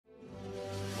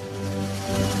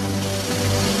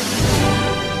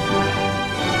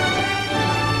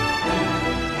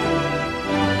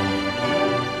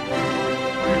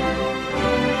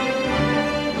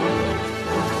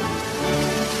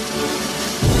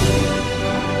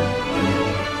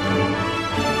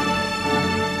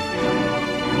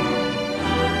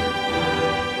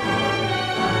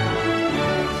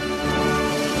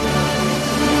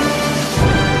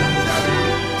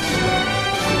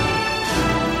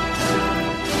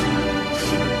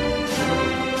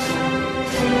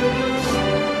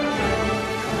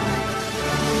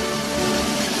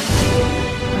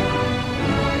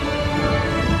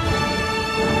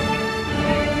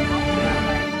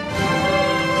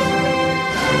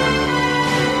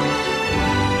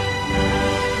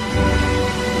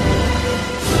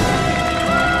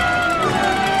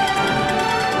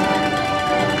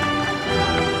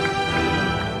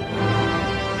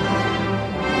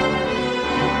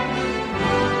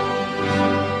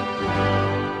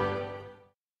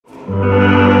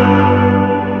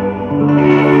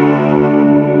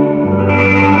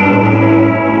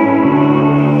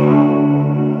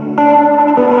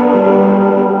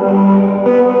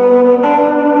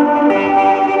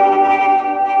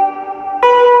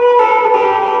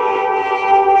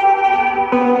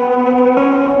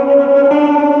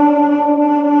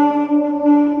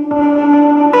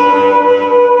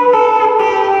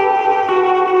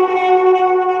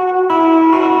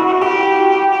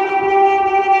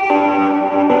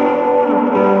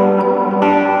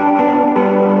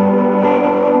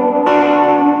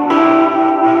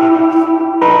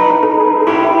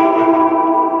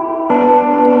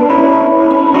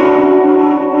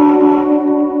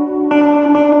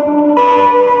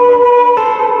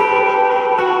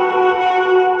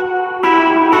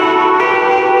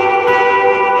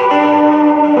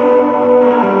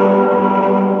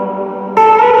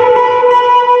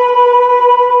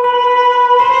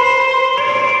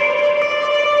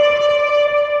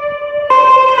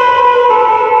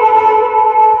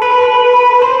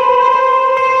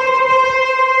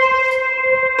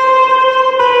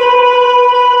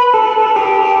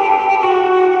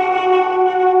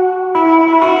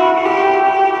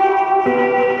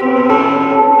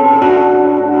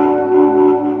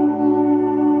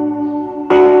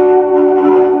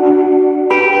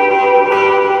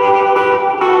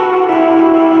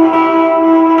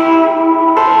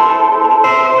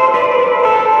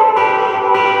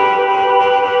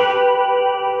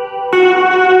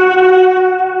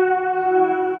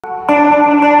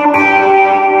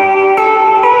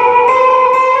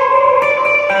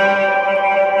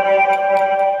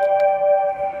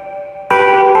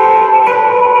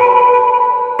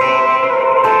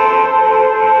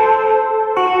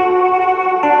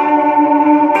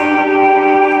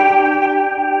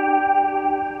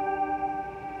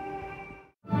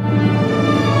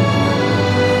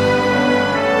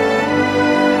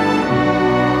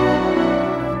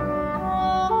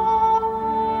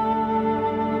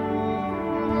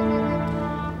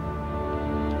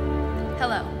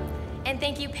Hello, and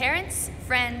thank you parents,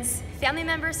 friends, family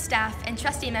members, staff, and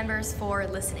trustee members for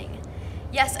listening.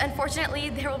 Yes,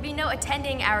 unfortunately, there will be no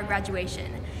attending our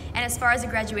graduation, and as far as a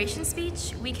graduation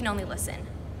speech, we can only listen.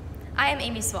 I am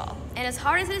Amy Swall, and as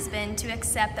hard as it has been to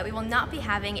accept that we will not be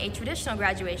having a traditional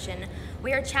graduation,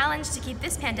 we are challenged to keep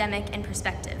this pandemic in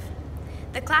perspective.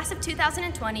 The class of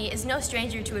 2020 is no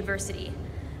stranger to adversity.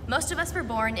 Most of us were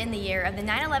born in the year of the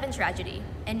 9/11 tragedy,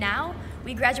 and now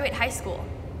we graduate high school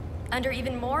under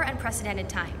even more unprecedented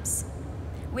times.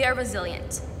 We are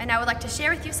resilient, and I would like to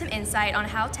share with you some insight on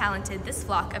how talented this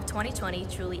flock of 2020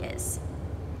 truly is.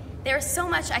 There is so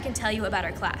much I can tell you about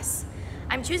our class.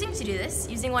 I'm choosing to do this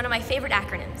using one of my favorite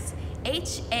acronyms,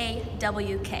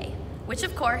 HAWK, which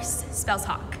of course spells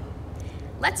hawk.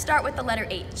 Let's start with the letter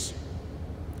H.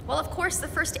 Well, of course, the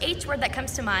first H word that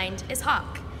comes to mind is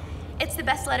hawk. It's the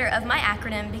best letter of my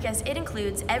acronym because it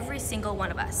includes every single one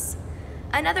of us.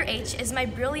 Another H is my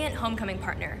brilliant homecoming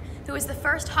partner, who is the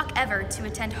first hawk ever to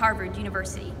attend Harvard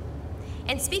University.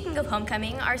 And speaking of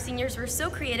homecoming, our seniors were so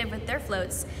creative with their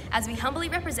floats as we humbly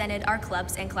represented our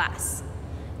clubs and class.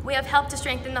 We have helped to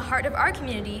strengthen the heart of our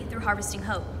community through Harvesting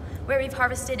Hope, where we've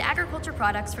harvested agriculture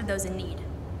products for those in need.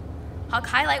 Hawk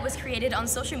Highlight was created on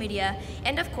social media,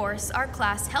 and of course, our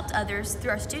class helped others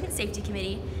through our Student Safety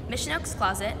Committee, Mission Oaks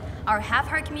Closet, our Have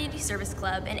Heart Community Service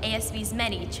Club, and ASB's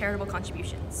many charitable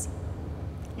contributions.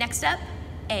 Next up,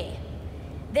 A.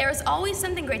 There is always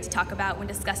something great to talk about when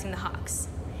discussing the Hawks.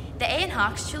 The A in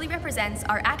Hawks truly represents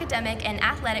our academic and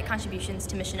athletic contributions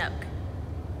to Mission Oak.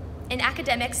 In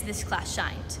academics, this class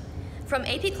shined. From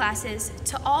AP classes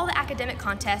to all the academic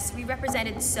contests, we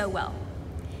represented so well.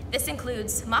 This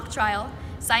includes mock trial,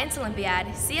 science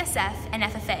Olympiad, CSF, and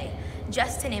FFA,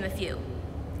 just to name a few.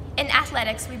 In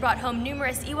athletics, we brought home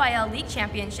numerous EYL League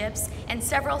championships and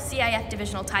several CIF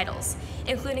divisional titles,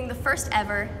 including the first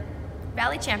ever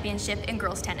Valley Championship in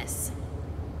girls tennis.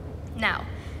 Now,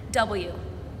 W.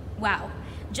 Wow,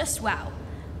 just wow.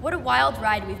 What a wild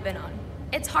ride we've been on.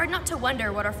 It's hard not to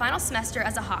wonder what our final semester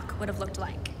as a Hawk would have looked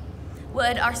like.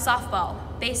 Would our softball,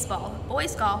 baseball,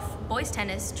 boys golf, boys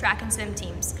tennis, track and swim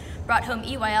teams brought home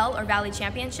EYL or Valley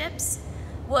championships?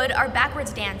 Would our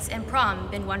backwards dance and prom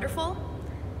been wonderful?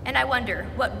 And I wonder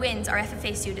what wins our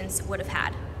FFA students would have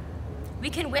had. We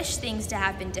can wish things to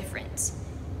have been different.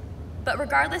 But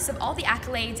regardless of all the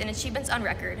accolades and achievements on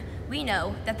record, we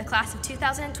know that the class of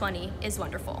 2020 is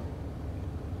wonderful.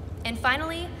 And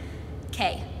finally,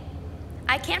 K.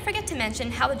 I can't forget to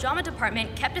mention how the drama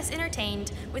department kept us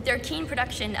entertained with their keen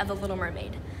production of The Little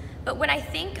Mermaid. But when I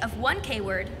think of one K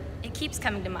word, it keeps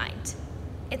coming to mind.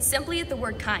 It's simply the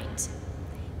word kind.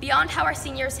 Beyond how our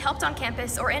seniors helped on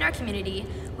campus or in our community,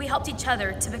 we helped each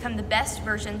other to become the best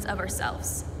versions of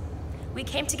ourselves. We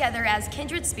came together as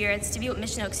kindred spirits to be what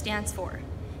Mission Oaks stands for: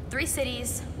 3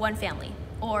 cities, 1 family,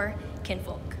 or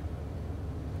kinfolk.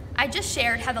 I just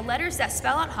shared how the letters that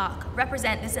spell out Hawk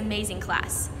represent this amazing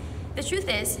class. The truth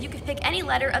is, you could pick any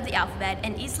letter of the alphabet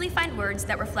and easily find words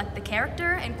that reflect the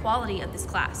character and quality of this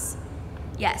class.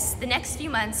 Yes, the next few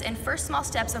months and first small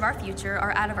steps of our future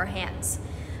are out of our hands.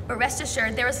 But rest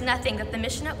assured, there is nothing that the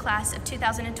Mission Oak class of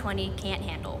 2020 can't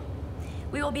handle.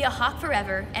 We will be a Hawk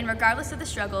forever, and regardless of the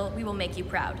struggle, we will make you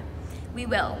proud. We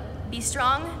will. Be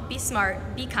strong, be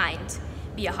smart, be kind,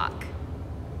 be a Hawk.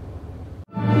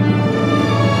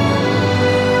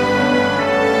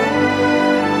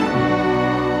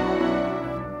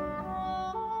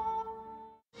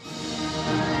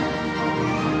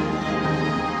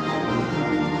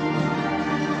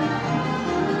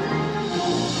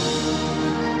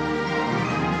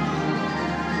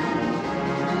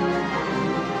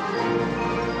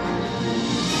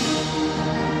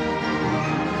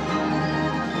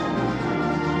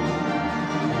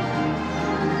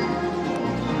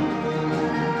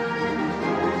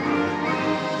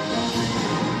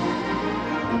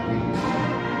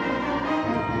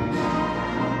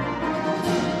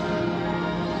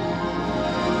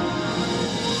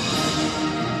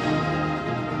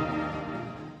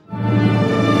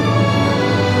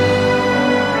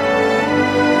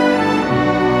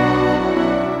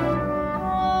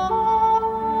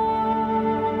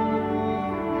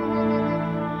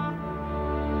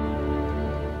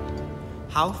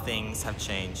 How things have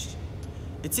changed.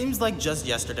 It seems like just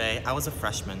yesterday I was a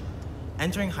freshman,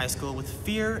 entering high school with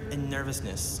fear and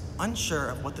nervousness, unsure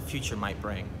of what the future might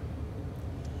bring.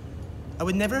 I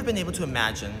would never have been able to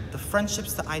imagine the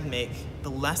friendships that I'd make,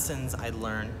 the lessons I'd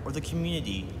learn, or the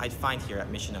community I'd find here at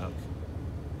Mission Oak.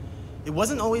 It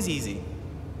wasn't always easy.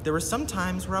 There were some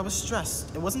times where I was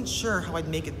stressed and wasn't sure how I'd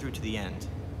make it through to the end.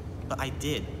 But I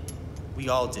did. We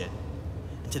all did.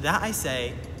 And to that I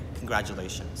say,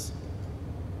 congratulations.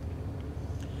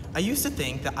 I used to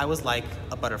think that I was like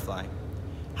a butterfly,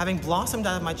 having blossomed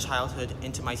out of my childhood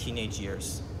into my teenage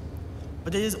years.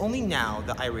 But it is only now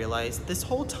that I realize this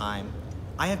whole time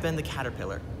I have been the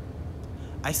caterpillar.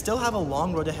 I still have a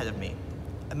long road ahead of me,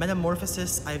 a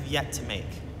metamorphosis I have yet to make.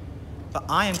 But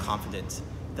I am confident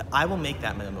that I will make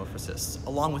that metamorphosis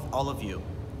along with all of you,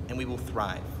 and we will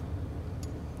thrive.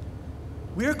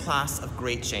 We're a class of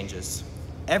great changes.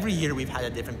 Every year we've had a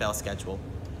different bell schedule,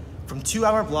 from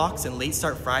 2-hour blocks and late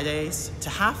start Fridays, to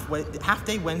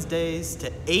half-day Wednesdays,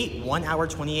 to 8 1-hour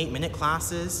 28-minute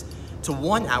classes, to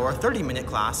 1-hour 30-minute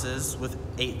classes with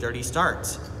 8:30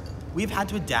 starts. We've had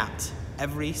to adapt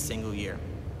every single year.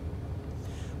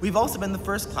 We've also been the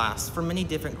first class for many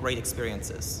different great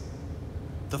experiences.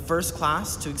 The first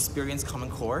class to experience Common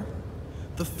Core,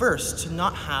 the first to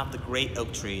not have the great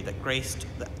oak tree that graced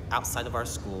the outside of our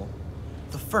school,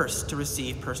 the first to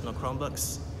receive personal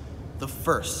Chromebooks, the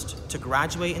first to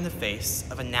graduate in the face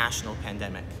of a national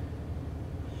pandemic.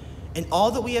 In all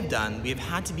that we have done, we have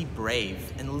had to be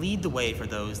brave and lead the way for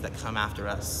those that come after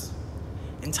us.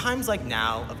 In times like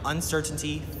now of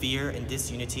uncertainty, fear, and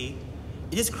disunity,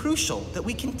 it is crucial that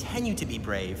we continue to be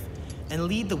brave and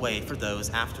lead the way for those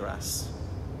after us.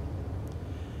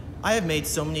 I have made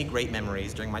so many great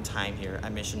memories during my time here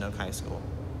at Mission Oak High School.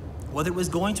 Whether it was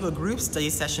going to a group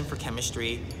study session for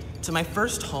chemistry, to my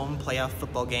first home playoff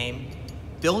football game,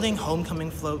 building homecoming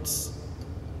floats,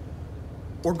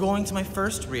 or going to my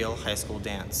first real high school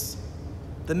dance.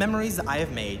 The memories that I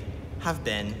have made have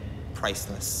been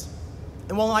priceless.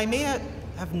 And while I may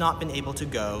have not been able to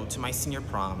go to my senior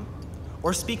prom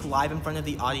or speak live in front of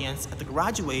the audience at the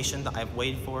graduation that I've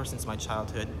waited for since my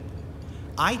childhood,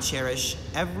 I cherish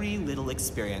every little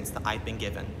experience that I've been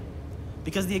given,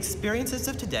 because the experiences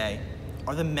of today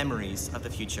are the memories of the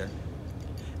future.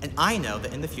 And I know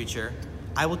that in the future,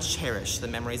 I will cherish the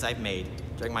memories I've made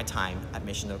during my time at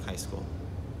Mission Oak High School.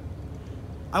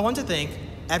 I want to thank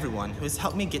everyone who has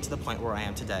helped me get to the point where I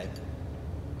am today.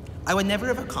 I would never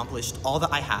have accomplished all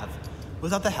that I have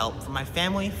without the help from my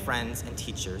family, friends, and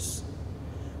teachers.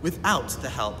 Without the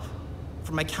help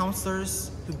from my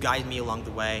counselors who guided me along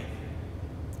the way.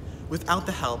 Without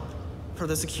the help for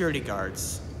the security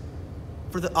guards,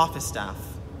 for the office staff,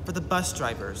 for the bus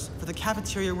drivers, for the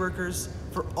cafeteria workers,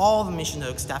 for all the Mission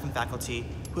Oak staff and faculty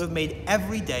who have made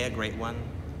every day a great one,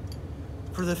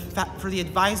 for the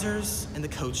advisors and the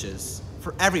coaches,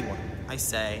 for everyone, I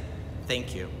say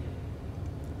thank you.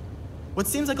 What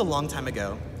seems like a long time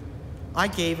ago, I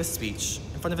gave a speech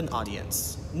in front of an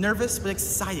audience, nervous but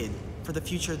excited for the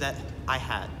future that I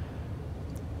had.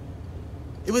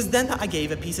 It was then that I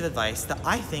gave a piece of advice that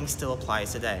I think still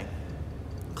applies today.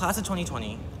 Class of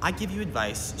 2020, I give you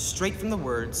advice straight from the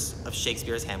words of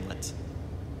Shakespeare's Hamlet.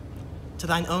 To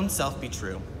thine own self be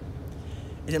true,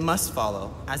 and it must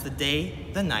follow, as the day,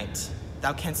 the night,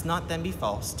 thou canst not then be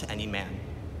false to any man.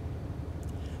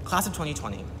 Class of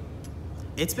 2020,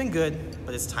 it's been good,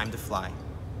 but it's time to fly.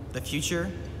 The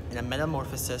future and a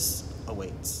metamorphosis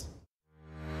awaits.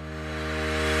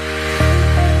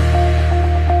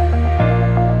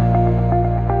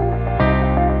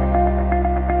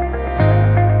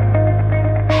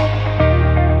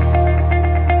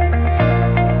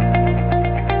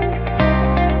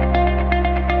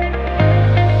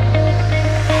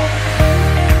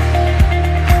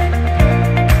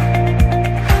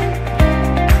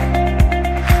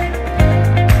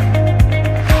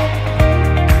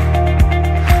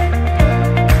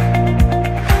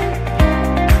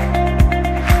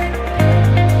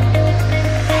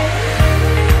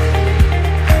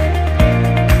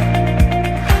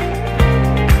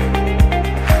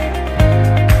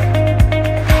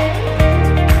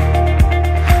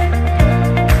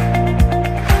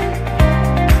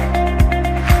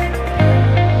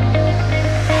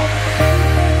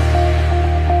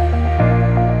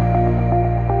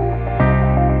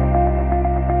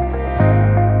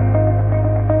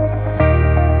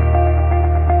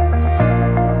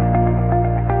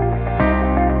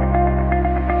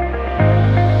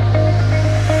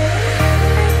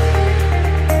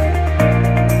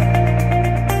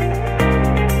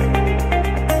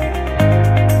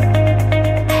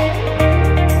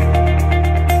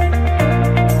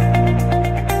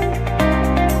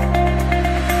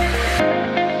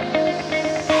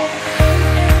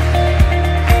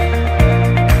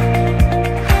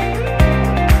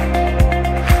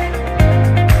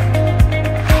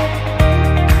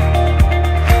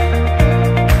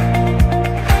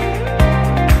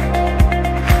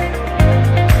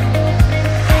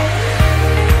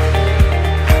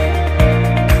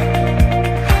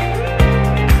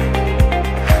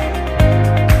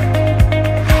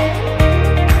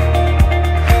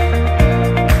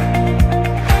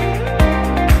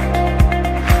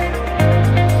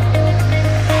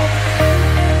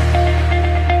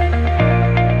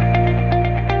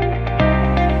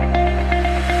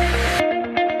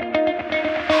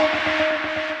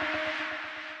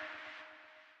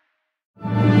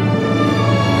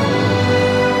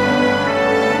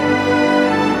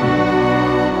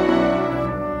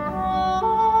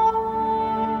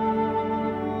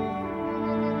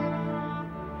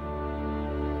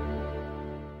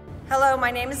 Hello,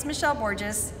 my name is Michelle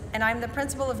Borges, and I'm the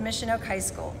principal of Mission Oak High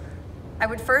School. I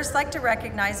would first like to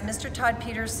recognize Mr. Todd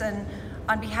Peterson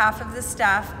on behalf of the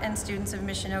staff and students of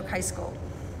Mission Oak High School.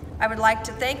 I would like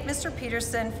to thank Mr.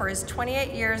 Peterson for his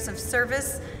 28 years of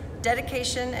service,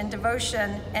 dedication, and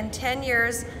devotion, and 10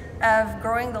 years of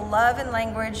growing the love and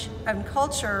language and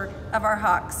culture of our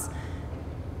Hawks.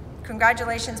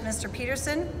 Congratulations, Mr.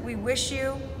 Peterson. We wish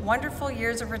you wonderful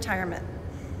years of retirement.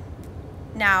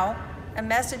 Now, a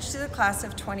message to the class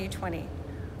of 2020.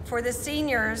 For the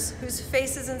seniors whose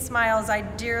faces and smiles I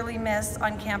dearly miss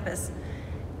on campus,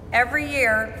 every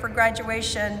year for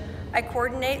graduation, I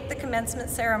coordinate the commencement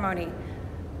ceremony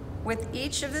with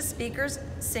each of the speakers,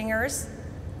 singers,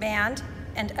 band,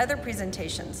 and other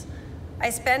presentations.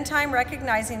 I spend time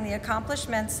recognizing the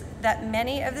accomplishments that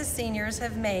many of the seniors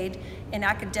have made in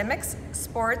academics,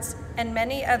 sports, and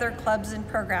many other clubs and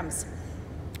programs.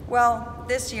 Well,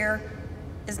 this year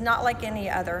is not like any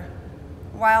other.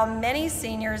 While many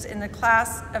seniors in the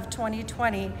class of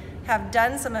 2020 have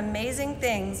done some amazing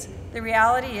things, the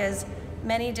reality is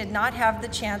many did not have the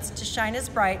chance to shine as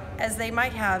bright as they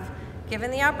might have given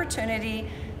the opportunity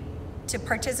to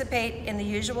participate in the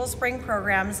usual spring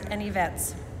programs and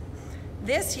events.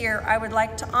 This year, I would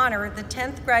like to honor the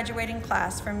 10th graduating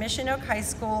class from Mission Oak High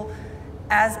School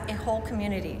as a whole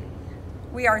community.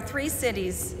 We are 3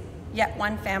 cities, yet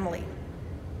one family.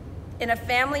 In a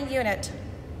family unit,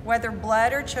 whether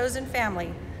blood or chosen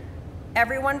family,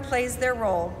 everyone plays their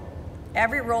role.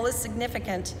 Every role is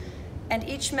significant, and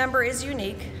each member is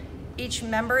unique. Each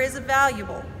member is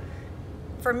valuable.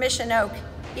 For Mission Oak,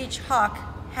 each Hawk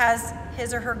has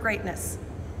his or her greatness.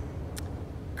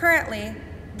 Currently,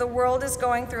 the world is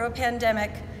going through a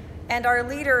pandemic, and our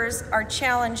leaders are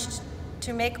challenged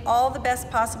to make all the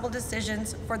best possible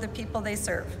decisions for the people they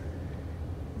serve.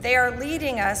 They are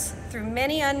leading us through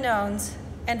many unknowns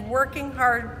and working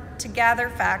hard to gather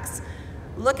facts,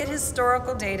 look at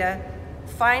historical data,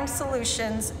 find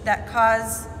solutions that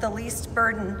cause the least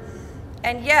burden,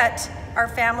 and yet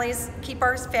keep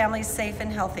our families safe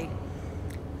and healthy.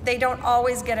 They don't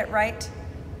always get it right,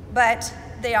 but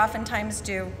they oftentimes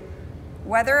do.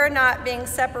 Whether or not being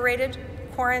separated,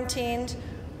 quarantined,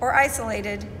 or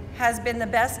isolated has been the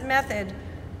best method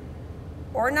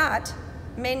or not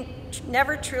may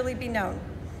never truly be known,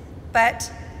 but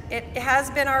it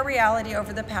has been our reality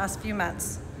over the past few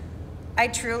months. I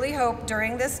truly hope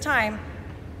during this time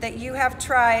that you have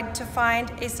tried to find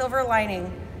a silver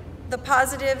lining, the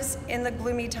positives in the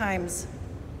gloomy times.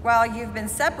 While you've been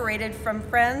separated from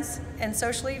friends and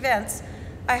social events,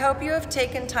 I hope you have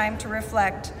taken time to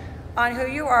reflect on who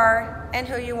you are and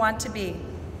who you want to be.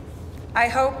 I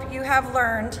hope you have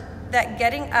learned that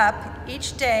getting up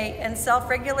each day and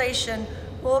self-regulation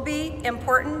will be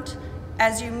important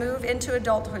as you move into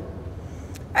adulthood.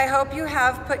 I hope you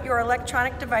have put your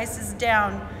electronic devices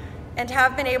down and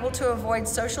have been able to avoid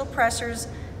social pressures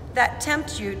that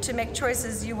tempt you to make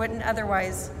choices you wouldn't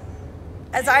otherwise.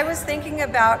 As I was thinking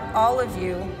about all of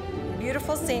you,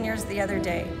 beautiful seniors, the other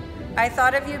day, I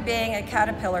thought of you being a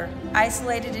caterpillar,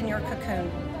 isolated in your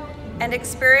cocoon, and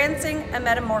experiencing a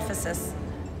metamorphosis.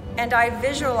 And I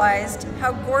visualized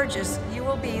how gorgeous you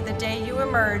will be the day you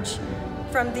emerge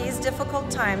from these difficult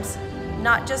times,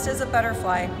 not just as a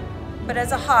butterfly, but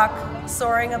as a hawk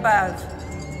soaring above,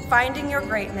 finding your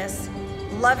greatness,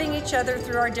 loving each other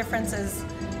through our differences,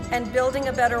 and building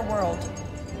a better world.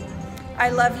 I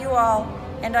love you all,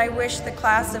 and I wish the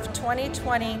class of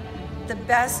 2020 the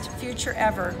best future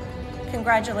ever.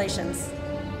 Congratulations.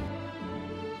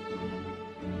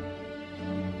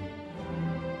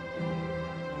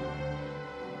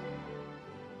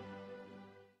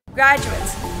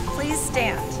 Graduates, please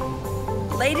stand.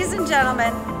 Ladies and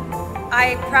gentlemen,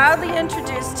 I proudly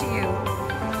introduce to you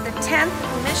the 10th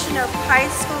Mission Oak High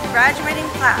School graduating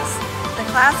class, the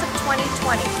class of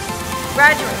 2020.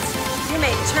 Graduates, you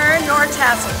may turn your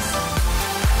tassels.